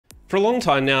For a long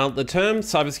time now, the term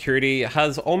cybersecurity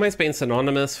has almost been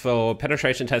synonymous for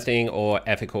penetration testing or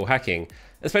ethical hacking,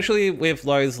 especially with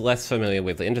those less familiar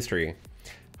with the industry.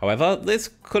 However, this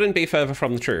couldn't be further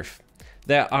from the truth.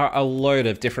 There are a load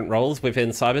of different roles within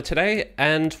cyber today,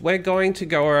 and we're going to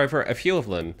go over a few of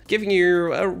them, giving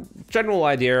you a general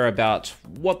idea about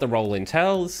what the role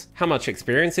entails, how much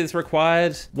experience is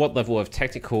required, what level of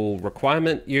technical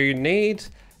requirement you need,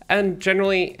 and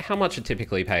generally how much it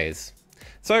typically pays.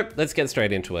 So let's get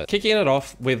straight into it. Kicking it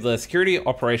off with the Security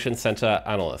Operations Center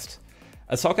Analyst.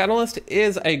 A SOC analyst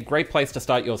is a great place to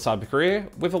start your cyber career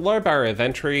with a low barrier of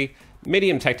entry,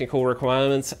 medium technical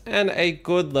requirements, and a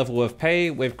good level of pay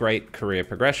with great career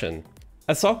progression.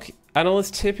 A SOC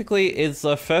analyst typically is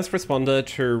the first responder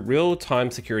to real-time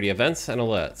security events and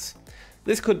alerts.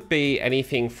 This could be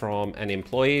anything from an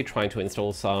employee trying to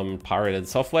install some pirated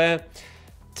software,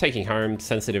 taking home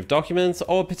sensitive documents,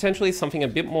 or potentially something a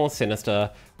bit more sinister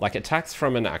like attacks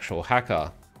from an actual hacker.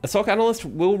 A SOC analyst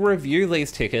will review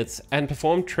these tickets and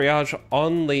perform triage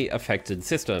on the affected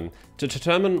system to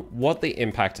determine what the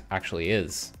impact actually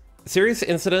is. Serious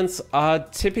incidents are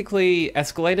typically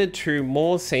escalated to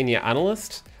more senior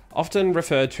analysts, often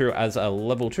referred to as a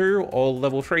level 2 or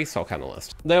level 3 SOC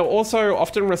analyst. They're also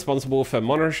often responsible for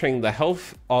monitoring the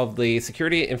health of the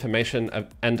Security Information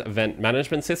and Event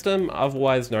Management System,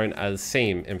 otherwise known as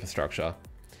SIEM infrastructure.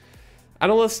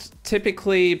 Analysts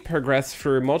typically progress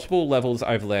through multiple levels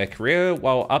over their career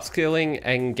while upskilling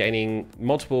and gaining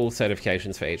multiple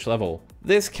certifications for each level.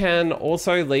 This can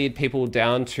also lead people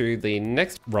down to the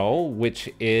next role, which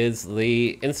is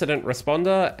the Incident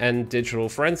Responder and Digital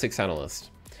Forensics Analyst.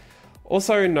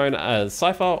 Also known as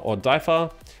CIFR or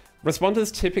DIFR,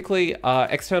 responders typically are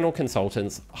external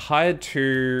consultants hired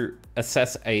to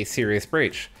assess a serious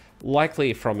breach,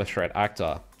 likely from a threat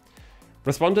actor.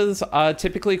 Responders are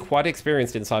typically quite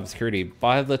experienced in cybersecurity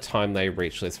by the time they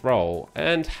reach this role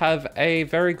and have a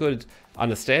very good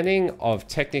understanding of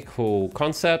technical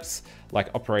concepts like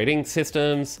operating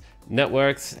systems,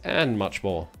 networks, and much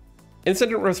more.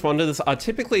 Incident responders are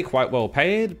typically quite well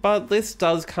paid, but this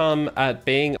does come at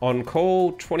being on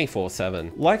call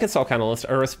 24/7. Like a SOC analyst,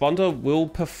 a responder will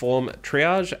perform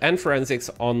triage and forensics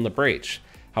on the breach.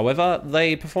 However,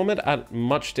 they perform it at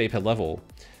much deeper level.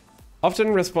 Often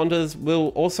responders will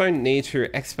also need to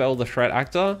expel the threat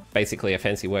actor, basically a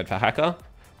fancy word for hacker,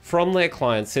 from their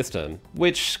client system,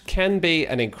 which can be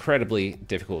an incredibly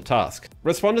difficult task.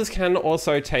 Responders can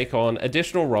also take on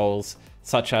additional roles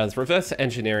such as reverse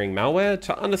engineering malware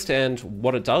to understand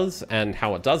what it does and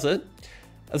how it does it,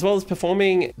 as well as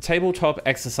performing tabletop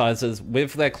exercises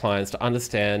with their clients to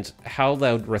understand how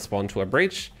they would respond to a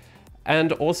breach,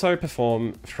 and also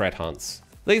perform threat hunts.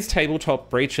 These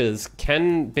tabletop breaches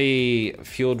can be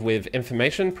fueled with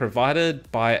information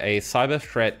provided by a cyber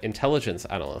threat intelligence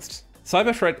analyst.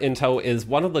 Cyber threat intel is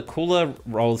one of the cooler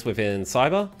roles within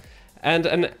cyber, and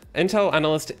an intel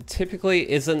analyst typically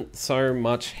isn't so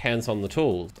much hands on the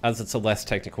tool, as it's a less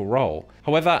technical role.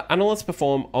 However, analysts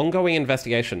perform ongoing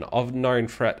investigation of known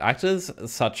threat actors,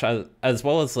 as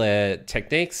well as their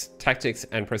techniques, tactics,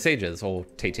 and procedures, or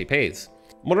TTPs,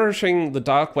 monitoring the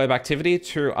dark web activity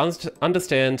to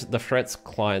understand the threats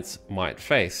clients might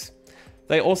face.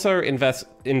 They also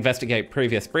investigate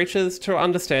previous breaches to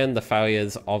understand the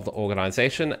failures of the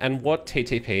organization and what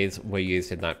TTPs were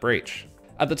used in that breach.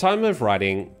 At the time of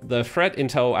writing, the threat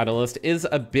intel analyst is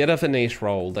a bit of a niche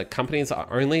role that companies are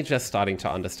only just starting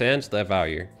to understand their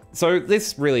value. So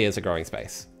this really is a growing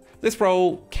space. This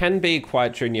role can be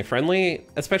quite junior friendly,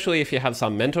 especially if you have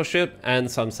some mentorship and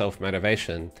some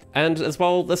self-motivation. And as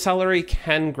well, the salary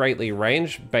can greatly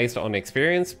range based on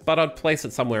experience, but I'd place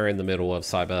it somewhere in the middle of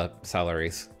cyber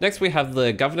salaries. Next, we have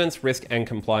the Governance, Risk and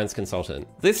Compliance Consultant.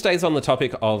 This stays on the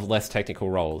topic of less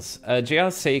technical roles. A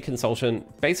GRC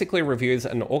consultant basically reviews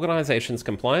an organization's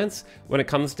compliance when it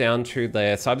comes down to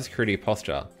their cybersecurity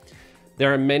posture.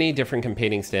 There are many different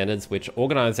competing standards which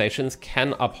organizations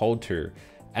can uphold to,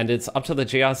 and it's up to the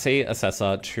GRC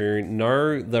assessor to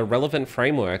know the relevant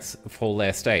frameworks for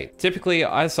their state. Typically,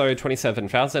 ISO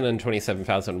 27000 and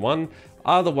 27001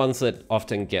 are the ones that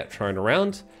often get thrown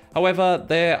around. However,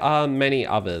 there are many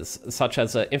others, such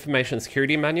as the Information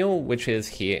Security Manual, which is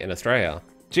here in Australia.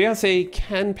 GRC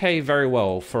can pay very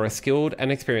well for a skilled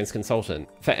and experienced consultant.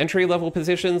 For entry-level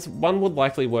positions, one would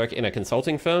likely work in a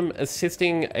consulting firm,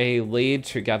 assisting a lead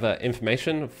to gather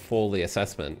information for the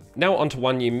assessment. Now onto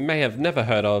one you may have never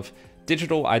heard of,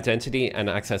 Digital Identity and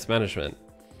Access Management,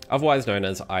 otherwise known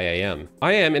as IAM.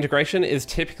 IAM integration is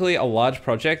typically a large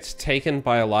project taken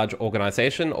by a large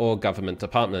organization or government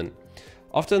department.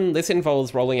 Often this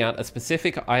involves rolling out a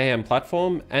specific IAM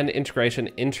platform and integration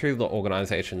into the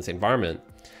organization's environment.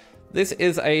 This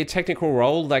is a technical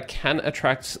role that can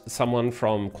attract someone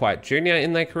from quite junior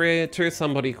in their career to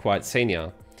somebody quite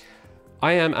senior.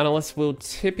 IAM analysts will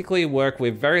typically work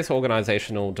with various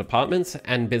organizational departments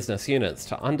and business units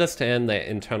to understand their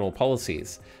internal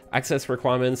policies, access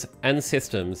requirements, and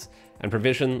systems, and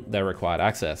provision their required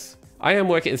access. IAM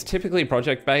work is typically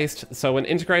project-based, so an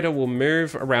integrator will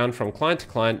move around from client to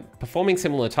client, performing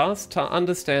similar tasks to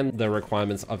understand the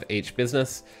requirements of each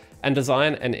business and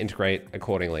design and integrate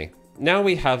accordingly. Now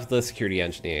we have the security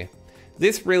engineer.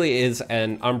 This really is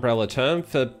an umbrella term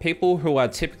for people who are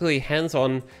typically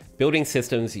hands-on building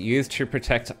systems used to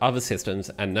protect other systems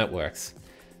and networks.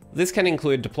 This can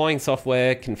include deploying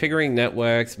software, configuring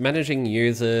networks, managing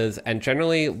users, and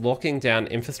generally locking down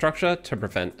infrastructure to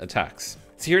prevent attacks.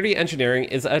 Security engineering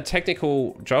is a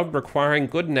technical job requiring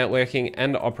good networking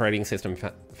and operating system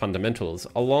fundamentals,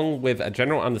 along with a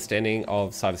general understanding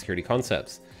of cybersecurity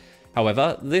concepts.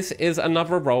 However, this is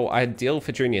another role ideal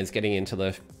for juniors getting into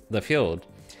the field.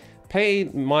 Pay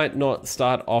might not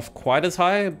start off quite as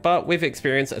high, but with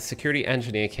experience, a security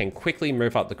engineer can quickly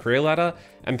move up the career ladder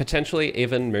and potentially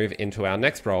even move into our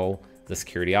next role, the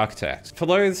security architect. For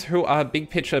those who are big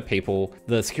picture people,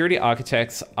 the security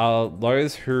architects are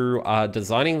those who are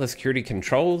designing the security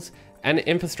controls and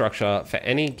infrastructure for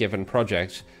any given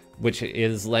project, which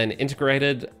is then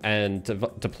integrated and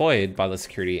deployed by the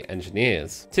security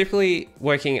engineers. Typically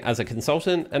working as a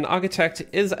consultant, an architect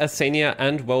is a senior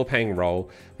and well-paying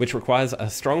role, which requires a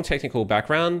strong technical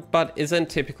background, but isn't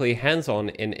typically hands-on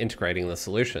in integrating the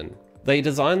solution. They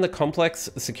design the complex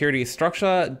security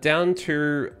structure down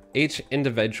to each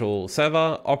individual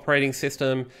server, operating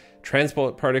system,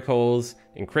 transport protocols,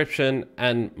 encryption,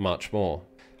 and much more.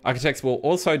 Architects will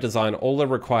also design all the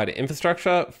required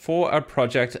infrastructure for a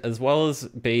project, as well as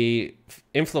be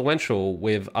influential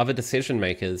with other decision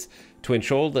makers to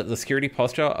ensure that the security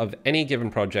posture of any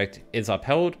given project is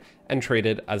upheld and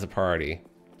treated as a priority.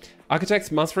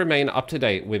 Architects must remain up to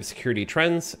date with security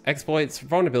trends, exploits,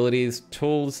 vulnerabilities,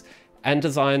 tools, and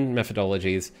design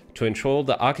methodologies to ensure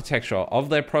the architecture of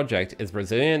their project is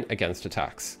resilient against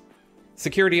attacks.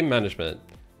 Security management.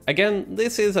 Again,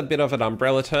 this is a bit of an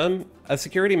umbrella term. A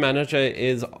security manager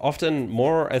is often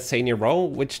more a senior role,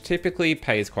 which typically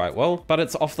pays quite well, but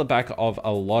it's off the back of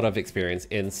a lot of experience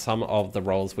in some of the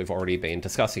roles we've already been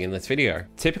discussing in this video.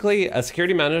 Typically, a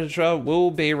security manager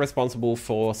will be responsible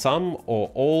for some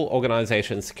or all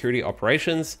organization's security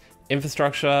operations,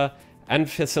 infrastructure, and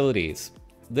facilities.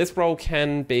 This role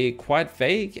can be quite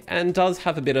vague and does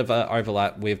have a bit of an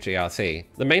overlap with GRC.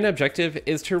 The main objective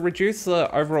is to reduce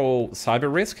the overall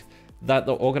cyber risk that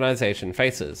the organization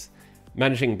faces,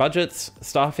 managing budgets,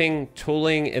 staffing,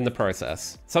 tooling in the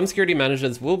process. Some security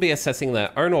managers will be assessing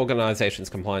their own organization's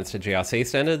compliance to GRC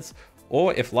standards,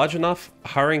 or if large enough,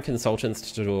 hiring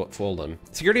consultants to do it for them.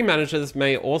 Security managers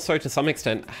may also to some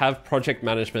extent have project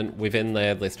management within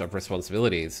their list of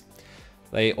responsibilities.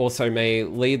 They also may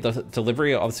lead the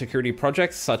delivery of security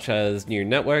projects such as new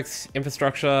networks,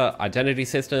 infrastructure, identity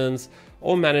systems,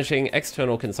 or managing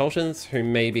external consultants who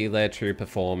may be there to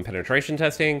perform penetration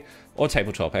testing or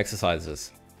tabletop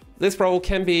exercises. This role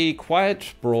can be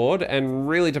quite broad and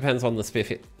really depends on the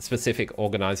specific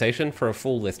organization for a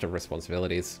full list of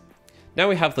responsibilities. Now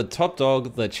we have the top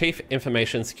dog, the Chief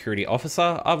Information Security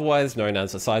Officer, otherwise known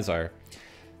as a CISO.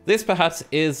 This perhaps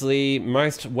is the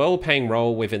most well-paying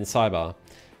role within cyber.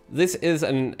 This is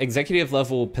an executive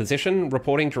level position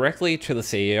reporting directly to the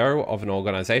CEO of an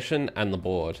organization and the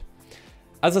board.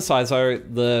 As a CISO,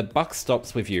 the buck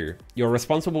stops with you. You're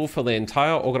responsible for the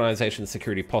entire organization's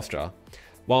security posture.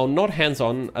 While not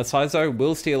hands-on, a CISO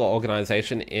will steer an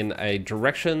organization in a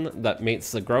direction that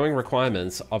meets the growing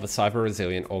requirements of a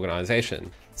cyber-resilient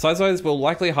organization. CISOs will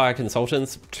likely hire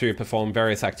consultants to perform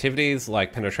various activities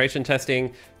like penetration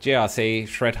testing, GRC,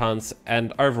 shred hunts,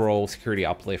 and overall security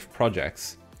uplift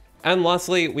projects. And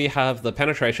lastly, we have the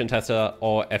penetration tester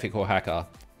or ethical hacker.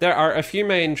 There are a few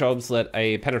main jobs that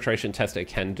a penetration tester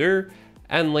can do,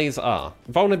 and these are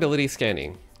vulnerability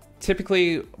scanning.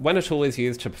 Typically, when a tool is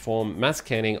used to perform mass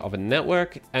scanning of a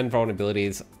network and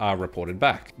vulnerabilities are reported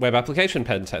back. Web application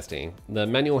pen testing, the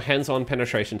manual hands-on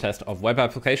penetration test of web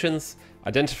applications,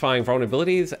 identifying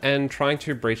vulnerabilities and trying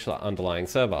to breach the underlying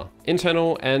server.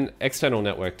 Internal and external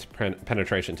network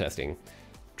penetration testing,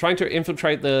 trying to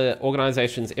infiltrate the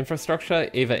organization's infrastructure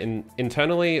either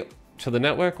internally to the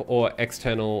network or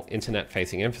external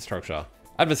internet-facing infrastructure.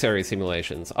 Adversary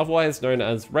simulations, otherwise known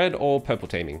as red or purple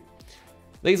teaming.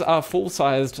 These are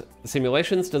full-sized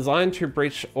simulations designed to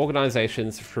breach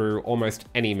organizations through almost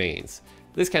any means.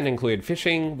 This can include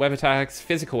phishing, web attacks,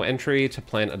 physical entry to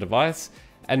plant a device,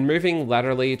 and moving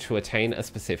laterally to attain a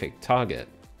specific target.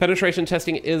 Penetration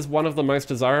testing is one of the most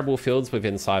desirable fields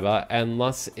within cyber and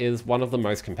thus is one of the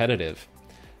most competitive.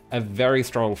 A very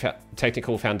strong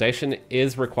technical foundation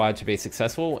is required to be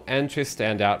successful and to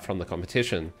stand out from the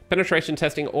competition. Penetration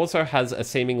testing also has a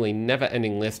seemingly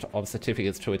never-ending list of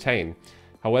certificates to attain.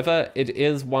 However, it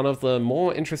is one of the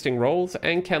more interesting roles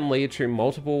and can lead to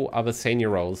multiple other senior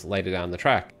roles later down the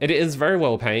track. It is very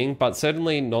well paying, but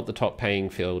certainly not the top paying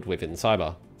field within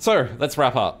cyber. So let's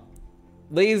wrap up.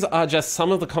 These are just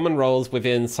some of the common roles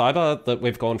within cyber that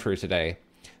we've gone through today.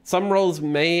 Some roles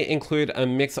may include a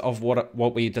mix of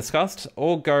what we discussed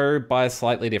or go by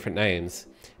slightly different names.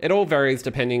 It all varies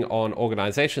depending on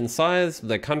organization size,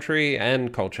 the country,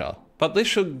 and culture. But this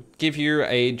should give you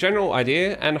a general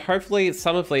idea, and hopefully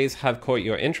some of these have caught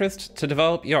your interest to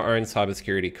develop your own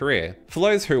cybersecurity career. For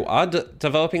those who are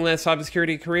developing their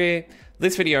cybersecurity career,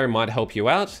 this video might help you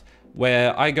out,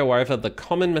 where I go over the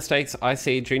common mistakes I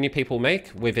see junior people make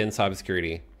within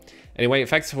cybersecurity. Anyway,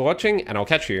 thanks for watching, and I'll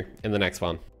catch you in the next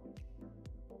one.